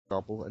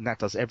example, and that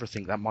does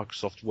everything that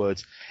Microsoft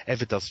Word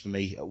ever does for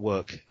me at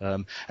work.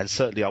 And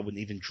certainly I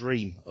wouldn't even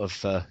dream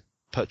of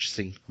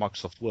purchasing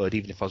Microsoft Word,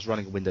 even if I was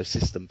running a Windows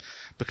system,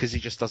 because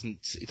it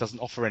doesn't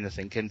offer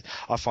anything. And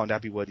I find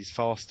AbiWord is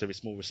faster,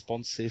 it's more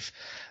responsive,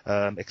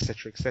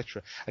 etc.,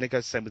 etc. And it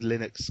goes the same with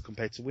Linux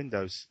compared to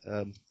Windows.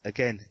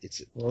 Again,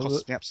 it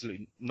costs me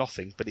absolutely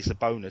nothing, but it's a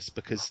bonus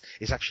because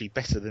it's actually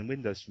better than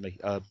Windows for me.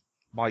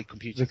 My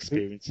computer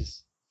experience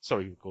is...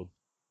 Sorry, Gordon.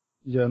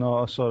 Yeah,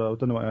 no, sorry, I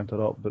didn't want to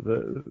interrupt, but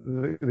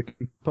the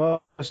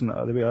comparison,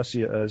 the way I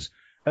see it is,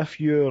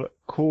 if your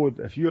code,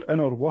 if your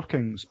inner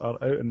workings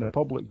are out in the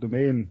public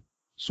domain,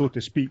 so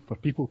to speak, for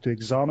people to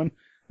examine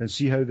and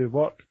see how they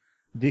work,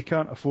 they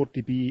can't afford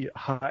to be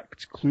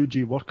hacked,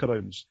 kludgy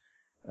workarounds,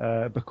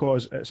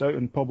 because it's out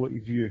in public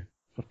view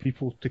for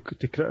people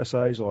to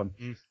criticise on.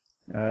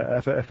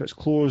 If it's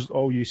closed,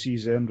 all you see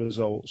is the end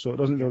result, so it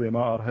doesn't really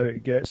matter how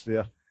it gets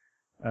there.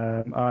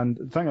 And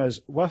the thing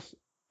is, with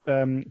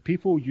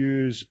people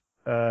use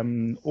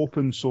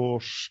open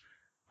source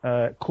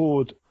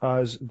code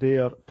as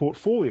their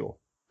portfolio,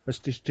 is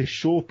to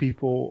show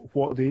people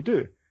what they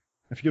do.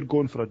 If you're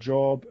going for a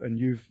job and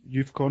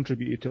you've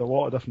contributed to a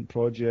lot of different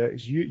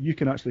projects, you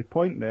can actually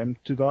point them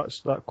to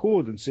that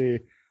code and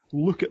say,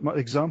 look at my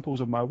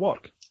examples of my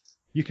work.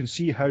 You can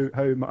see how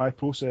I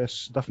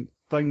process different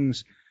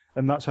things,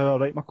 and that's how I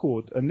write my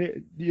code. And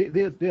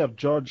they are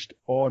judged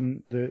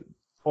on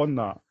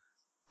that.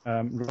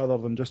 Rather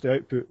than just the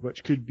output,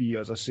 which could be,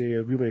 as I say,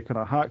 really kind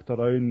of hacked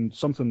around,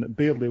 something that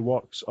barely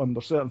works under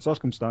certain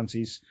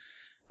circumstances,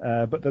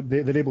 but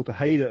they're able to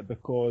hide it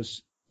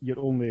because you're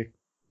only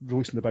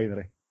releasing the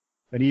binary.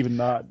 And even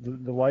that,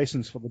 the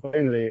license for the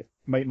binary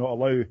might not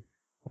allow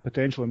a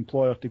potential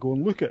employer to go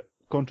and look at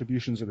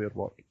contributions of their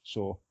work.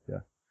 So, yeah.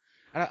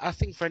 And I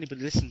think for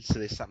anybody listening to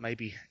this that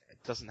maybe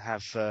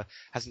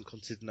hasn't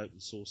considered an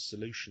open source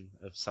solution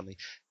of something,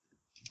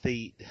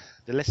 the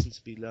lesson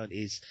to be learned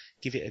is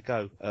give it a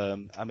go.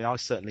 I mean, I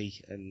certainly,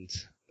 and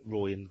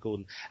Roy and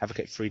Gordon,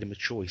 advocate freedom of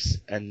choice,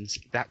 and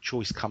that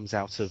choice comes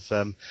out of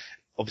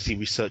obviously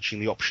researching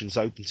the options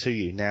open to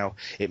you. Now,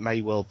 it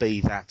may well be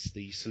that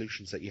the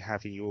solutions that you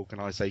have in your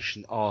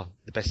organisation are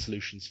the best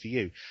solutions for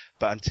you,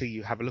 but until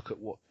you have a look at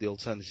what the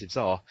alternatives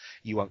are,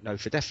 you won't know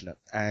for definite.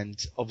 And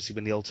obviously,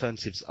 when the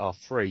alternatives are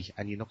free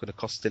and you're not going to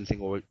cost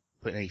anything or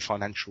put any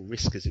financial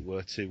risk, as it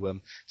were,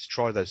 to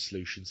try those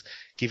solutions,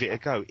 give it a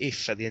go.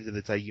 If at the end of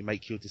the day you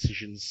make your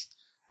decisions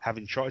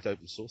having tried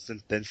open source,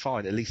 then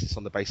fine. At least it's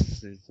on the basis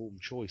of an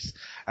informed choice.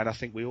 And I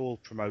think we all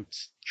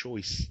promote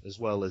choice as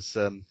well as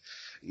the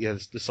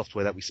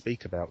software that we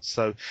speak about.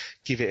 So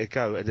give it a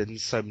go. And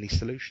there's so many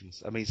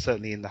solutions. I mean,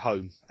 certainly in the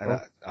home,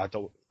 and I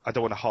don't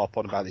want to harp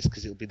on about this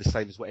because it'll be the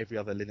same as what every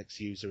other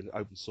Linux user and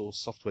open source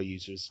software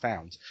user has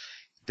found.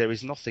 There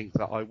is nothing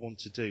that I want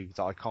to do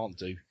that I can't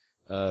do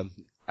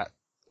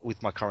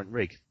with my current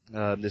rig.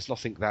 There's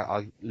nothing that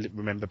I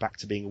remember back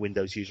to being a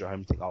Windows user at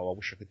home and think, oh, I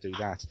wish I could do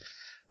that.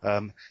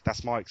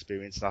 That's my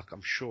experience, and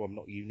I'm sure I'm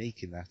not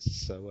unique in that.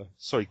 So,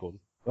 sorry, Gordon.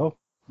 Well,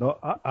 no,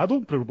 I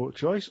don't promote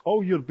choice.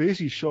 All your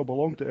bases shall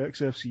belong to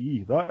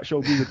XFCE. That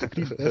shall be the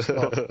decree at this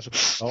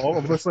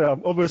start.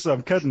 Obviously,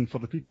 I'm kidding for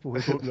the people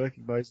who don't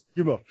recognise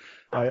humour.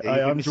 I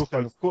am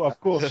joking, of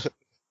course.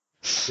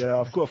 Yeah,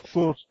 of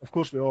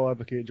course, we all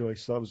advocate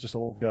choice. That was just a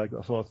little gag that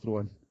I thought I'd throw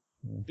in.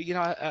 But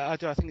I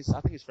do. I think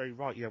it's very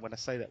right. When I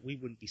say that, we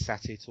wouldn't be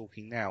sat here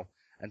talking now,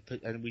 and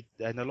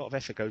a lot of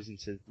effort goes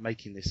into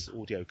making this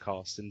audio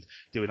cast and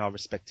doing our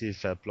respective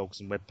blogs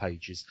and web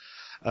pages,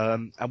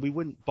 and we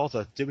wouldn't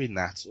bother doing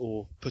that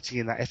or putting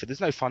in that effort. There's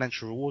no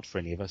financial reward for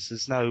any of us.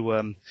 There's no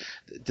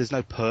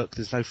perk.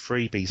 There's no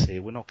freebies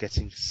here. We're not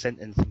getting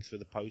sent anything through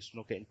the post.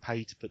 We're not getting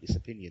paid to put this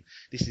opinion.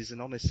 This is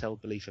an honest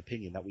held belief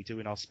opinion that we do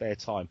in our spare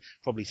time,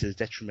 probably to the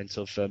detriment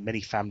of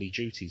many family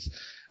duties.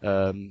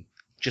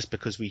 Just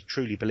because we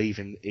truly believe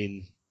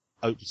in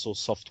open source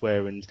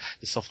software and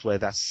the software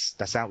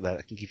that's out there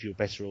that can give you a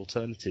better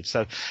alternative.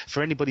 So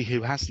for anybody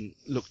who hasn't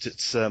looked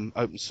at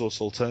open source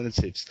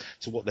alternatives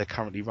to what they're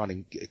currently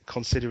running,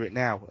 consider it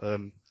now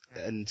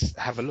and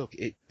have a look.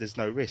 There's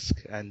no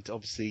risk, and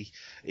obviously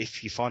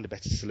if you find a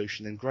better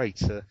solution, then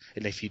great. And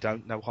if you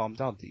don't, no harm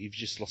done. You've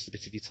just lost a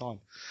bit of your time.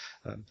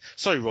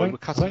 Sorry, Roy, we're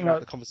cutting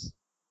out the conversation.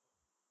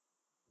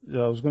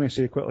 Yeah, I was going to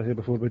say quickly here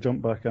before we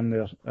jump back in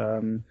there.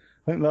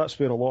 I think that's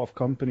where a lot of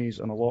companies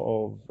and a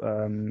lot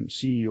of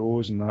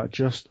CEOs and that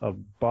just are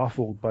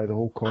baffled by the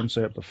whole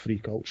concept of free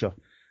culture.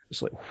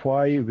 It's like,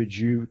 why would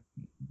you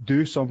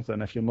do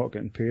something if you're not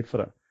getting paid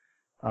for it?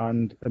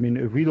 And I mean,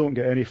 if we don't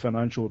get any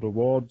financial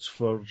rewards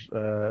for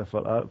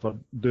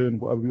doing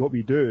what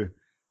we do,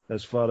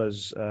 as far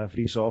as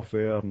free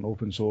software and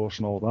open source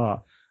and all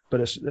that,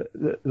 but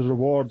the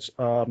rewards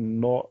are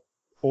not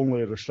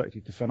only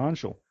restricted to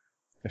financial.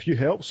 If you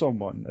help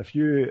someone, if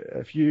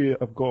you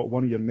have got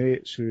one of your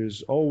mates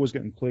who's always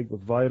getting plagued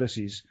with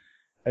viruses,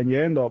 and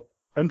you end up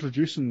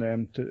introducing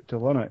them to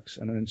Linux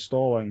and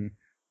installing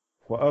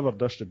whatever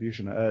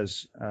distribution it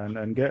is,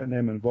 and getting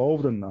them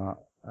involved in that,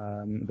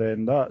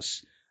 then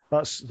that's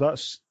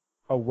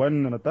a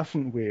win in a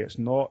different way. It's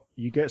not,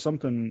 you get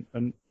something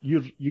and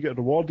you get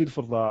rewarded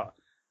for that,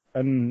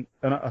 and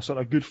a sort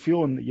of good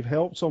feeling that you've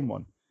helped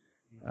someone.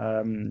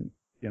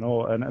 You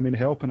know, and I mean,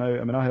 helping out,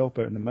 I mean, I help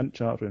out in the Mint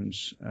chat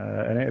rooms,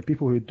 and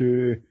people who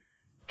do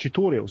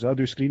tutorials, I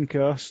do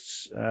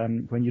screencasts,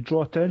 when you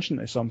draw attention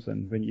to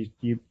something, when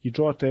you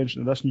draw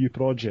attention to this new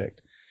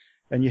project,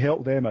 and you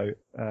help them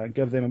out,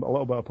 give them a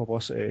little bit of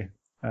publicity,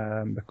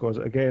 because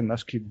again,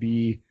 this could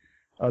be,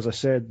 as I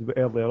said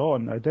earlier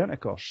on,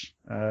 Identicurs,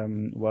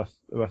 with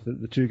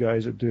the two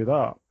guys that do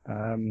that,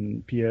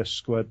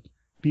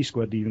 P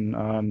Squid even,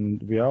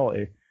 and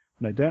Reality,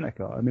 and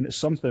Identica. I mean, it's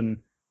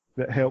something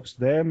that helps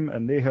them,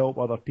 and they help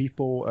other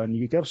people, and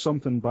you give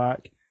something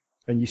back,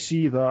 and you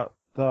see that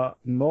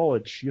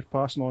knowledge, you're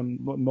passing on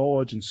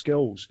knowledge and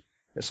skills.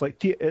 It's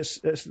like, it's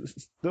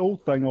the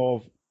old thing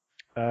of,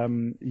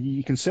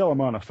 you can sell a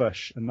man a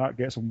fish, and that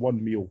gets him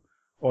one meal,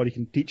 or you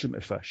can teach him to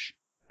fish,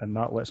 and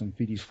that lets him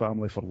feed his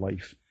family for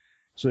life.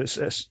 So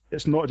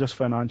it's not just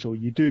financial.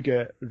 You do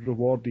get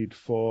rewarded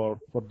for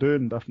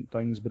doing different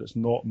things, but it's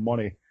not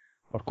money,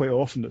 or quite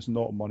often it's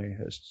not money.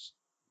 It's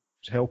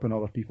helping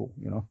other people,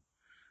 you know.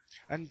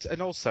 And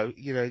also,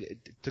 you know,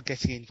 to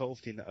getting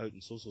involved in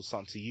open source or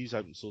starting to use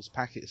open source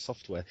packet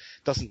software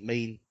doesn't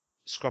mean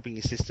scrubbing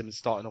your system and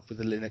starting off with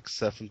the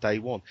Linux from day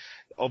one.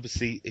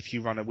 Obviously, if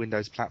you run a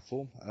Windows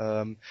platform,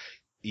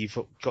 you've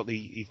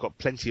got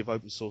plenty of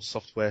open source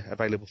software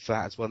available for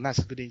that as well, and that's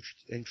a good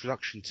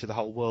introduction to the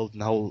whole world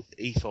and the whole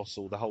ethos,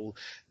 or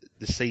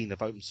the scene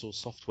of open source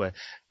software,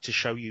 to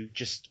show you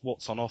just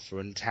what's on offer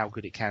and how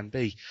good it can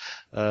be.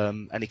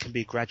 And it can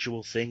be a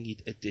gradual thing.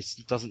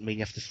 It doesn't mean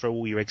you have to throw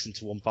all your eggs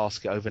into one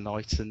basket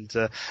overnight, and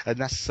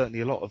that's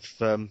certainly a lot of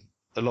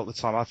the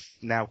time. I've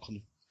now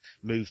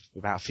moved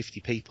about 50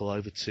 people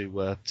over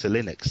to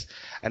Linux,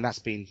 and that's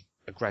been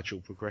a gradual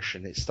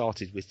progression. It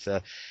started with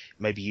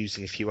maybe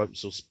using a few open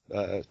source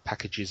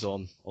packages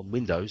on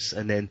Windows,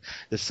 and then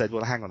they've said,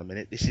 well, hang on a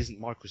minute, this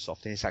isn't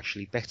Microsoft and it's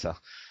actually better.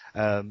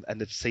 And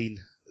they've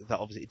seen that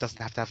obviously it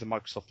doesn't have to have a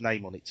Microsoft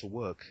name on it to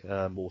work,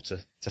 or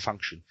to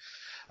function.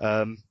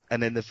 And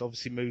then they've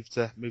obviously moved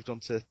on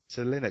to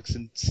Linux,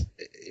 and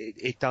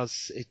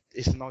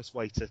it's a nice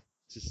way to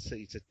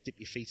dip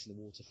your feet in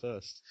the water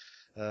first.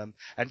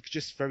 And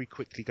just very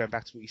quickly going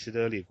back to what you said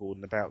earlier,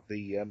 Gordon, about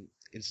the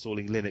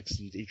installing Linux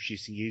and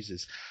introducing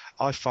users,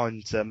 I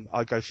find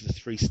I go for the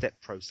 3-step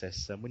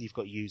process. When you've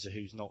got a user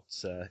who's not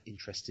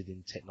interested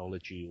in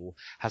technology or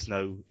has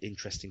no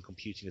interest in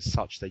computing as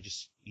such, they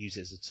just use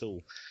it as a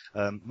tool.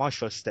 My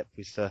first step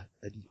with a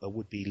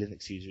would-be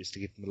Linux user is to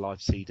give them a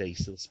live CD.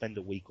 So they'll spend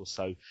a week or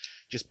so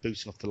just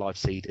booting off the live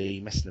CD,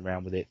 messing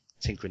around with it,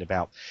 tinkering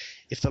about.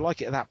 If they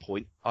like it at that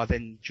point, I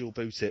then dual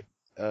boot it.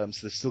 So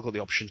they've still got the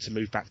option to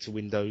move back to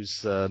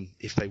Windows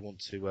if they want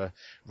to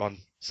run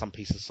some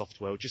piece of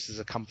software, just as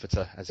a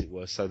comforter, as it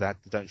were, so that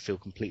they don't feel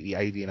completely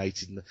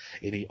alienated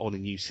on a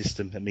new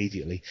system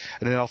immediately.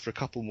 And then after a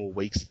couple more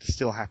weeks, if they're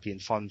still happy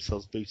and find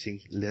themselves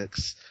booting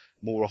Linux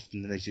more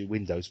often than they do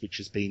Windows, which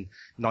has been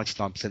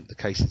 99% of the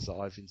cases that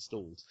I've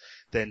installed,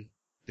 then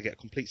they get a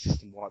complete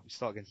system wipe. We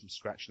start again from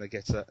scratch, and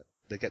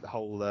they get the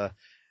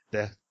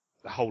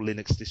whole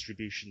Linux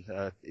distribution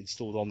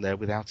installed on there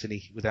without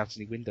any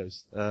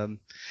Windows, and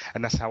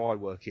that's how I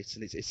work it,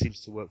 and it seems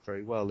to work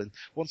very well. And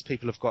once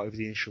people have got over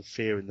the initial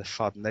fear and the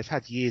FUD, and they've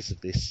had years of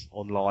this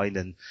online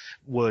and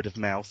word of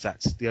mouth,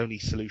 that's the only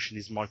solution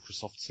is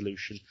Microsoft's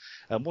solution.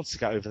 Once they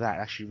get over that,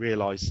 actually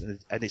realise,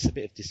 and it's a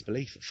bit of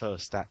disbelief at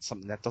first, that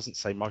something that doesn't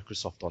say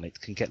Microsoft on it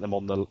can get them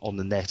on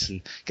the net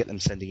and get them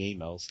sending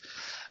emails.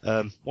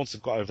 Once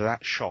they've got over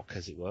that shock,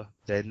 as it were,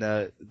 then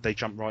they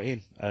jump right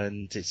in,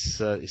 and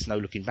it's no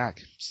looking back.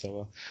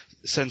 So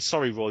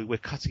sorry, Roy, we're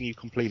cutting you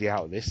completely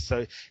out of this.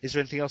 So, is there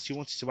anything else you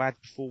wanted to add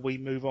before we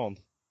move on?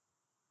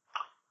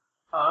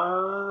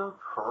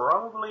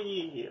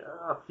 Probably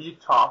a few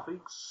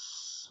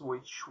topics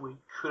which we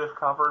could have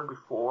covered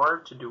before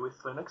to do with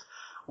Linux.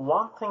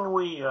 One thing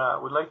we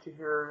would like to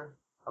hear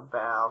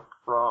about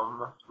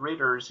from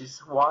readers is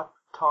what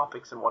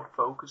topics and what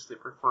focus they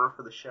prefer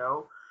for the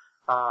show.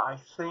 I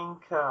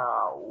think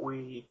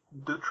we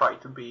do try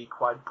to be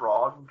quite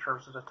broad in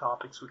terms of the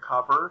topics we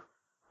cover,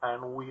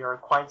 and we are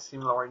quite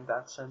similar in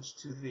that sense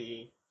to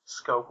the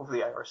scope of the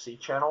IRC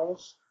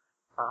channels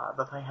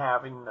that I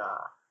have in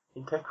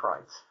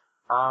TechBytes.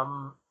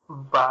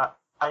 But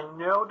I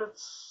know that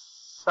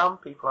some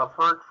people I've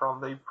heard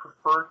from, they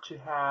prefer to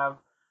have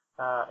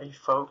a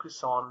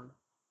focus on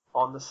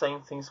the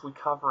same things we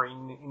cover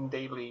in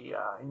daily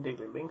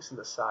links in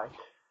the site.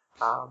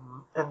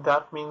 And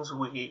that means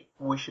we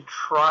should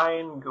try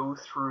and go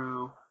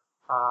through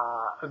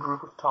a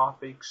group of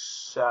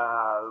topics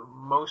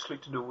mostly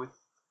to do with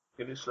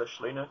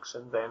Linux,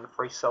 and then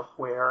free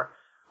software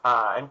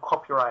and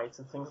copyrights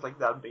and things like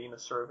that being a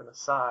sort of an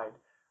aside.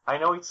 I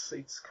know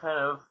it's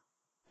kind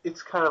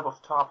of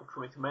off topic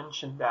for me to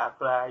mention that,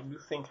 but I do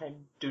think I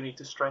do need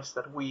to stress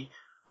that we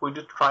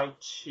do try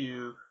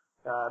to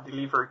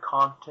deliver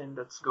content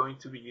that's going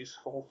to be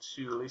useful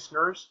to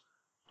listeners.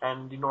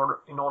 And in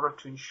order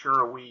to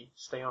ensure we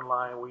stay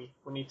online, we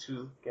need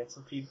to get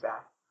some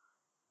feedback.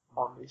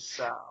 on this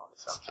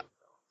subject.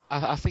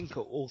 I think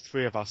all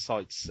three of our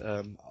sites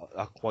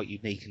are quite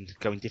unique and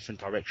go in different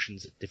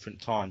directions at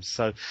different times.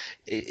 So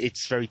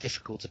it's very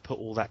difficult to put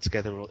all that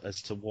together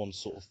as to one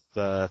sort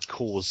of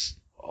cause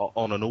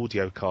on an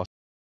audio cast.